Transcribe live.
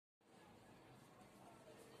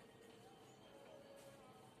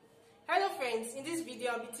friends, in this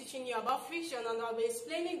video I'll be teaching you about friction, and I'll be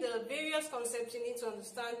explaining the various concepts you need to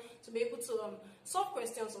understand to be able to solve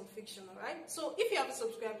questions on friction. Alright, so if you haven't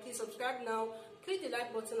subscribed, please subscribe now, click the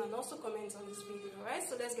like button and also comment on this video. Alright,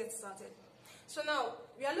 so let's get started. So now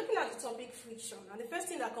we are looking at the topic friction, and the first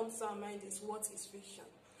thing that comes to our mind is what is friction.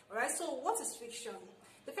 Alright, so what is friction?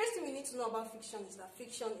 The first thing we need to know about friction is that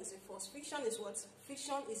friction is a force. Friction is what?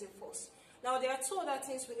 Friction is a force. Now there are two other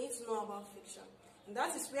things we need to know about friction. And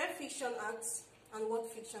that is where friction acts and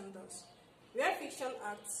what friction does. Where friction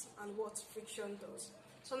acts and what friction does.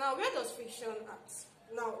 So now, where does friction act?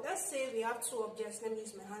 Now, let's say we have two objects. Let me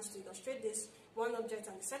use my hands to illustrate this. One object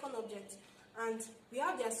and the second object. And we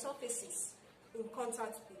have their surfaces in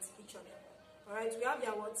contact with each other. Alright, we have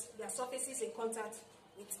their surfaces in contact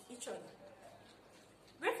with each other.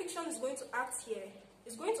 Where friction is going to act here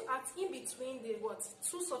is going to act in between the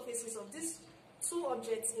two surfaces of these two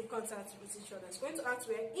objects in contact with each other. It's going to act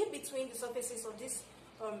where in between the surfaces of this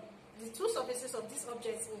the two surfaces of these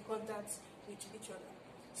objects in contact with each other.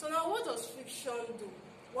 So now, what does friction do?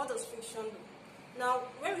 What does friction do? Now,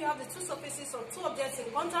 when we have the two surfaces of two objects in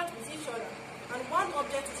contact with each other, and one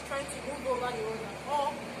object is trying to move over the other,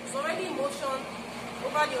 or is already in motion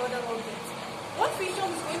over the other object, what friction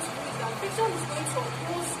is going to do is that friction is going to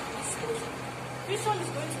oppose this motion. Friction is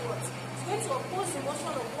going to what? It's going to oppose the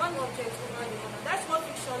motion of one object over the other. That's what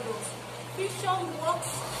friction does. Friction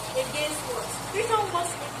works against what? Friction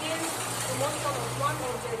works against the motion of one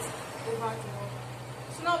object over the other.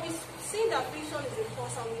 So now we've seen that friction is a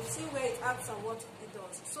force, and we've seen where it acts and what it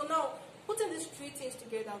does. So now, putting these three things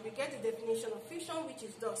together, we get the definition of friction, which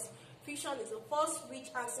is thus: friction is a force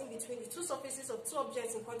which acts in between the two surfaces of two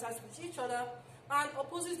objects in contact with each other and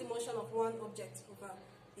opposes the motion of one object over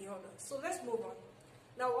the other. So let's move on.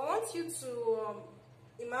 Now I want you to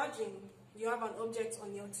imagine you have an object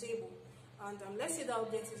on your table, and let's say that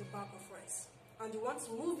object is a bag of rice, and you want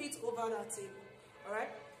to move it over that table.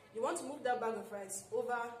 Alright? You want to move that bag of rice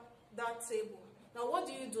over that table. Now what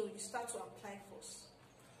do? You start to apply force.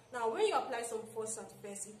 Now when you apply some force at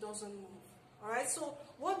first, it doesn't move. Alright, so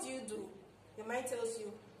what do? Your mind tells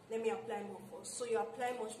you, let me apply more force. So you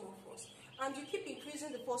apply much more force. And you keep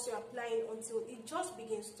increasing the force you're applying until it just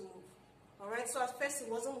begins to move. Alright, so at first it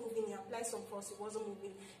wasn't moving, you apply some force, it wasn't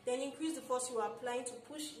moving. Then you increase the force you are applying to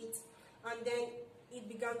push it, and then it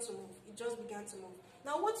began to move. It just began to move.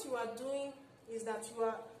 Now what you are doing is that you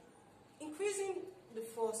are increasing the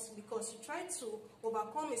force because you try to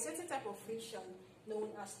overcome a certain type of friction known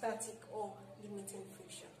as static or limiting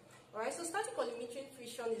friction. Alright, so static or limiting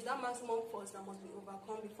friction is that maximum force that must be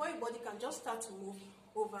overcome before a body can just start to move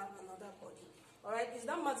over another body. Alright, it's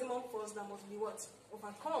that maximum force that must be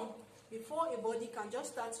overcome before a body can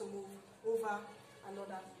just start to move over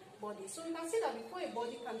another body. So you can see that before a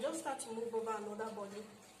body can just start to move over another body,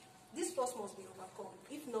 this force must be overcome.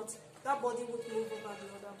 If not, that body would move over the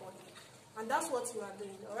other body. And that's what you are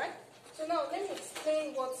doing. Alright, so now let me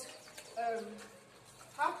explain what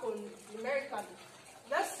happened numerically.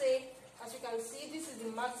 Let's say, as you can see, this is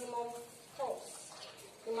the maximum force.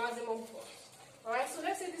 The maximum force. Alright, so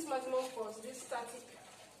let's say this maximum force, this static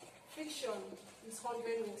friction is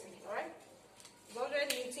 100 Newton. Alright?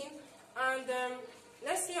 100 Newton. And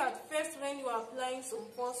let's say at first when you are applying some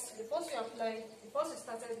force, the force you applied, the force you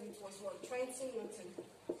started with was what? 20 Newton.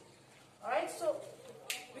 Alright, so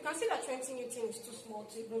we can see that 20 Newton is too small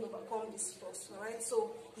to even overcome this force. Alright, so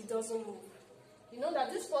it doesn't move. You know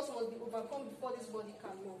that this force must be overcome before this body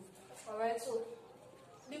can move. Alright, so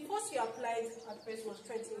the force you applied at first was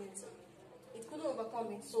 20 Newton. It couldn't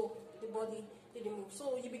overcome it, so the body didn't move.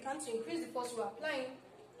 So you began to increase the force you were applying,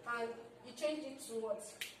 and you changed it to what?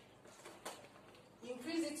 You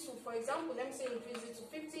increase it to, for example, let me say increase it to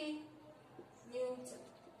 50 Newtons.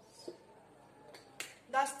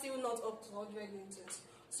 That's still not up to 100 Newtons.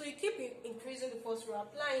 So you keep increasing the force you're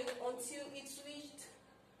applying until it's reached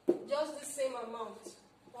just the same amount,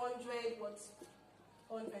 100 Newtons.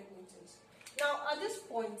 Now at this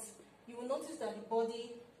point, you will notice that the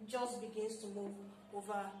body just begins to move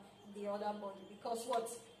over the other body, because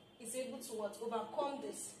it's able to overcome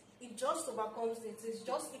this. It just overcomes it. It's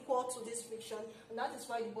just equal to this friction, and that is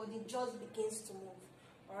why the body just begins to move.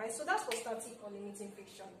 Alright, so that's for static or limiting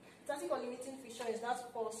friction. Static or limiting friction is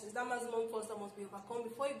that force, is that maximum force that must be overcome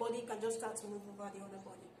before a body can just start to move over the other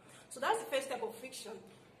body. So that's the first type of friction.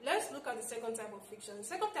 Let's look at the second type of friction. The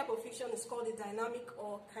second type of friction is called the dynamic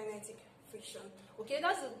or kinetic friction. Okay,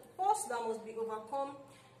 that's the force that must be overcome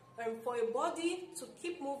for a body to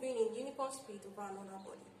keep moving in uniform speed over another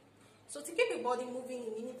body. So to keep a body moving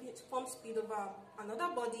in uniform speed over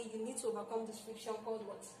another body, you need to overcome this friction called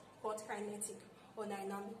what? Called kinetic or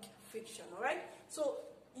dynamic friction. Alright? So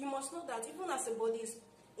you must know that even as a body is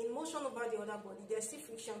in motion over the other body, there's still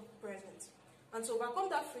friction present. And to overcome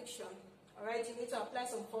that friction, all right, you need to apply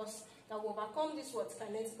some force that will overcome this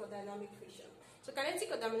kinetic or dynamic friction. So kinetic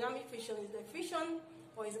or dynamic friction is the friction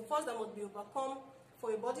or is the force that must be overcome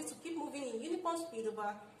for a body to keep moving in uniform speed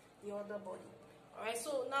over the other body. All right,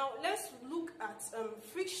 so now let's look at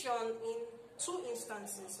friction in two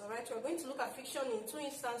instances. All right, we're going to look at friction in two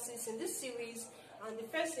instances in this series. And the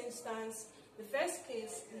first instance, the first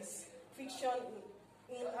case is friction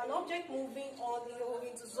in an object moving on in a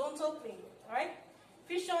horizontal plane. All right,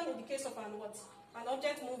 friction in the case of an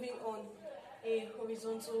object moving on a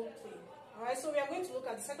horizontal plane. All right, so we are going to look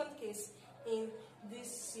at the second case in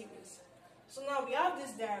this series. So now we have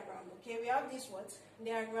this diagram. Okay, we have this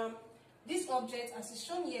diagram. This object, as is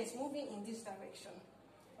shown here, is moving in this direction.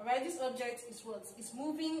 All right, this object is is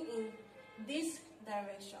moving in this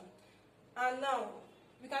direction. And now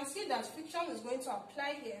we can see that friction is going to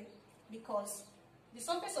apply here because the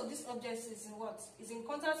surface of this object is in is in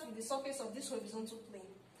contact with the surface of this horizontal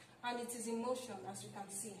plane, and it is in motion, as you can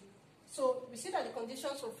see. So we see that the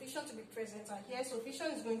conditions for friction to be present are here, so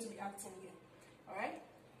friction is going to be acting here. All right,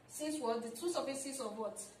 since the two surfaces of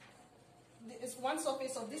one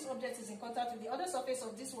surface of this object is in contact with the other surface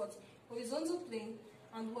of this horizontal plane,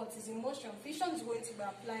 and is in motion, friction is going to be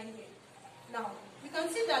applying here. Now we can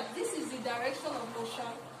see that this is the direction of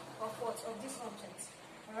motion of this object.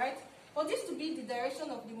 All right. For this to be the direction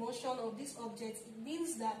of the motion of this object, it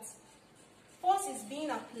means that force is being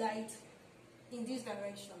applied in this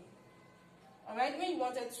direction. All right. When you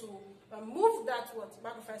wanted to move that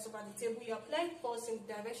sacrifice over the table, you applied force in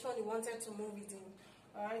the direction you wanted to move it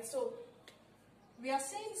in. All right. So we are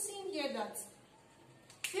seeing here that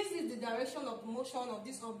this is the direction of motion of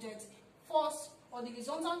this object. Force or the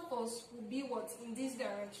horizontal force will be in this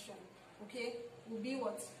direction. Okay, will be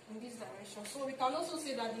in this direction. So we can also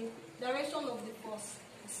say that the direction of the force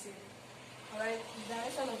is here. All right, the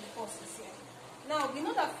direction of the force is here. Now we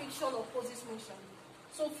know that friction opposes motion.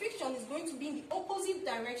 So friction is going to be in the opposite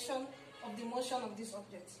direction of the motion of this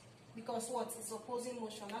object because it's opposing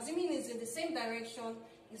motion. Assuming it's in the same direction,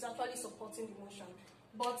 it's actually supporting the motion.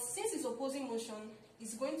 But since it's opposing motion,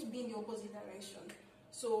 it's going to be in the opposite direction.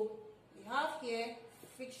 So we have here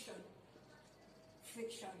friction.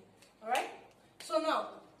 All right. So now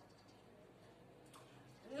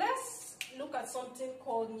let's look at something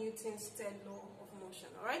called Newton's third law of motion.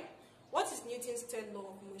 All right. What is Newton's third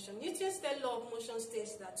law of motion? Newton's third law of motion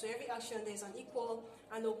states that to every action there is an equal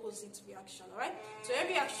and opposite reaction. All right. To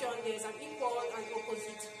every action there is an equal and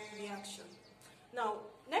opposite reaction. Now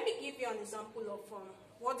let me give you an example of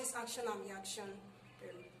what this action and reaction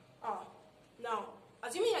are. Now,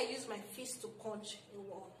 assuming I use my fist to punch a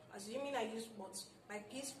wall, assuming I use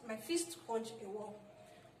my fist to punch a wall,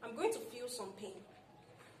 I'm going to feel some pain.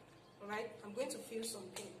 All right, I'm going to feel some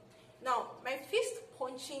pain. Now, my fist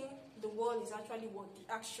punching the wall is actually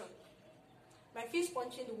the action. My fist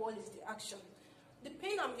punching the wall is the action. The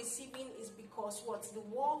pain I'm receiving is because the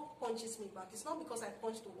wall punches me back. It's not because I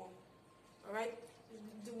punched the wall. All right,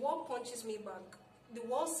 the wall punches me back. The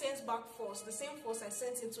wall sends back force. The same force I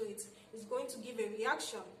sent into it is going to give a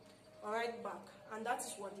reaction, all right, back. And that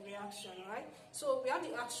is the reaction, all right? So we have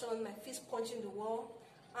the action, my fist punching the wall,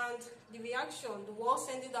 and the reaction, the wall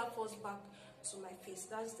sending that force back to my face.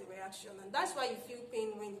 That's the reaction. And that's why you feel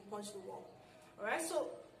pain when you punch the wall, all right? So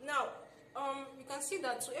now, you can see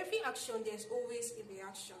that to every action, there's always a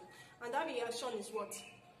reaction. And that reaction is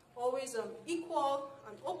always equal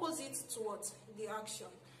and opposite to the action.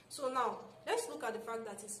 So now, let's look at the fact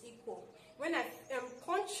that it's equal. When I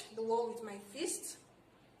punch the wall with my fist,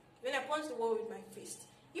 if I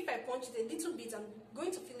punch it a little bit, I'm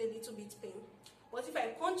going to feel a little bit pain. But if I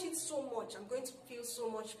punch it so much, I'm going to feel so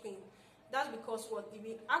much pain. That's because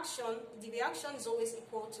the reaction is always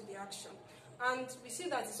equal to the action. And we see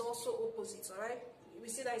that it's also opposite, all right? We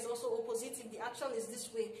see that it's also opposite. If the action is this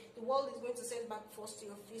way, the wall is going to send back force to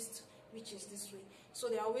your fist, which is this way. So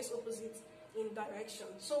they're always opposite in direction.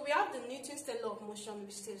 So we have the Newton's third law of motion,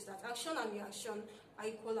 which says that action and reaction are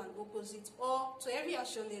equal and opposite, or to every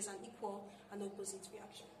action there is an equal and opposite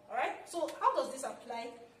reaction. All right. So how does this apply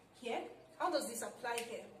here?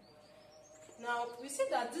 Now we see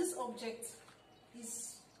that this object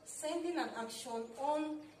is sending an action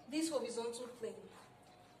on this horizontal plane.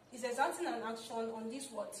 Is exerting an action on this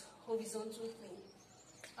horizontal plane,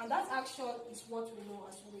 and that action is what we know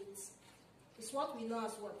as weight. It's what we know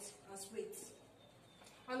as as weight.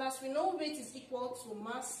 And as we know, weight is equal to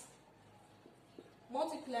mass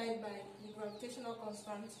multiplied by the gravitational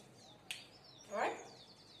constant. All right,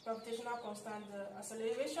 gravitational constant, the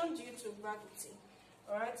acceleration due to gravity.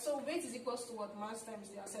 Alright, so weight is equals to what? Mass times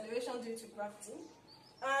the acceleration due to gravity.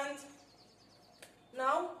 And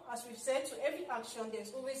now, as we've said, to every action,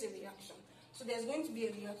 there's always a reaction. So there's going to be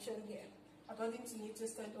a reaction here, according to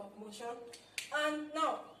Newton's law of motion. And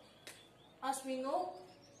now, as we know,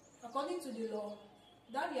 according to the law,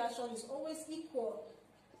 that reaction is always equal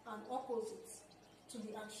and opposite to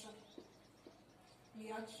the action.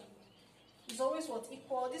 Reaction is always what?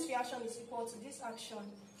 Equal. This reaction is equal to this action,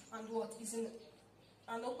 and what is in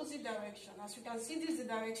an opposite direction. As you can see, this is the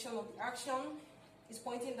direction of the action, is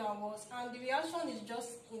pointing downwards, and the reaction is just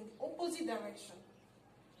in the opposite direction.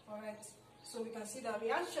 Alright, so we can see that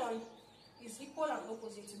reaction is equal and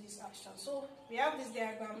opposite to this action. So we have this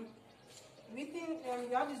diagram we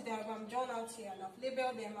have this diagram drawn out here, and I've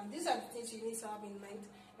labeled them, and these are the things you need to have in mind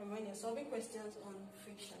when you're solving questions on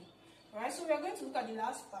friction. Alright, so we are going to look at the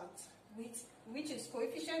last part, which is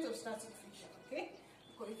coefficient of static friction. Okay,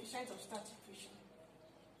 coefficient of static friction.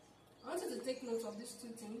 I want you to take note of these two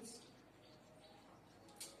things.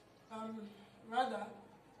 Rather,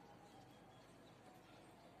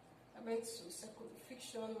 I meant to circle the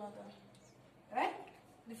friction rather, right?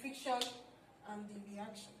 The friction and the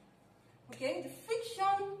reaction. Okay, the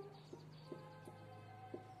friction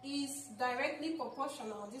is directly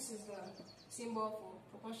proportional. This is the symbol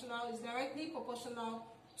for proportional. Is directly proportional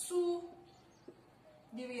to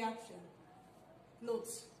the reaction. Note,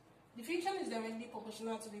 the friction is directly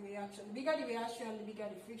proportional to the reaction. The bigger the reaction, the bigger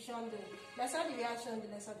the friction. The lesser the reaction, the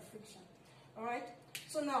lesser the friction. Alright?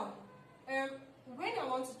 So now, when I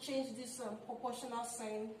want to change this proportional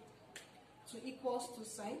sign to equals to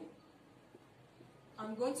sign,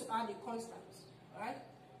 I'm going to add a constant. Alright?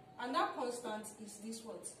 And that constant is this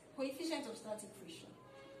what? Coefficient of static friction.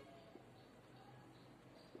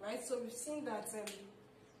 Right? So we've seen that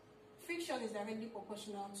friction is directly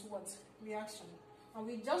proportional to what? Reaction. And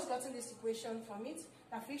we've just gotten this equation from it,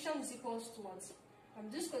 that friction is equals to what?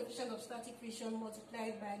 This coefficient of static friction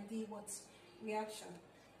multiplied by the what? Reaction.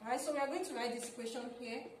 Alright, so we are going to write this equation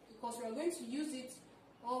here because we are going to use it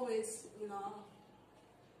always in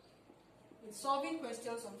solving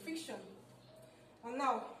questions on friction. And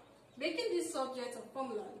now, making this subject of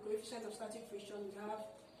formula, the coefficient of static friction, we have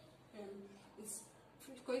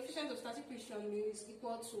coefficient of static friction is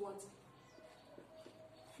equal to what?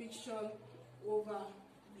 Friction over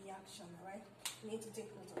reaction. Alright, you need to take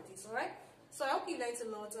note of this. Alright, so I hope you learned a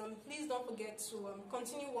lot. Please don't forget to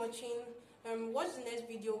continue watching. Watch the next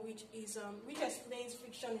video, which explains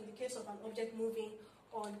friction in the case of an object moving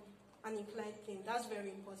on an inclined plane. That's very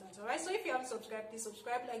important. Alright, so if you haven't subscribed, please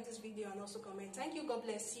subscribe, like this video, and also comment. Thank you. God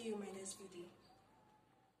bless. See you in my next video.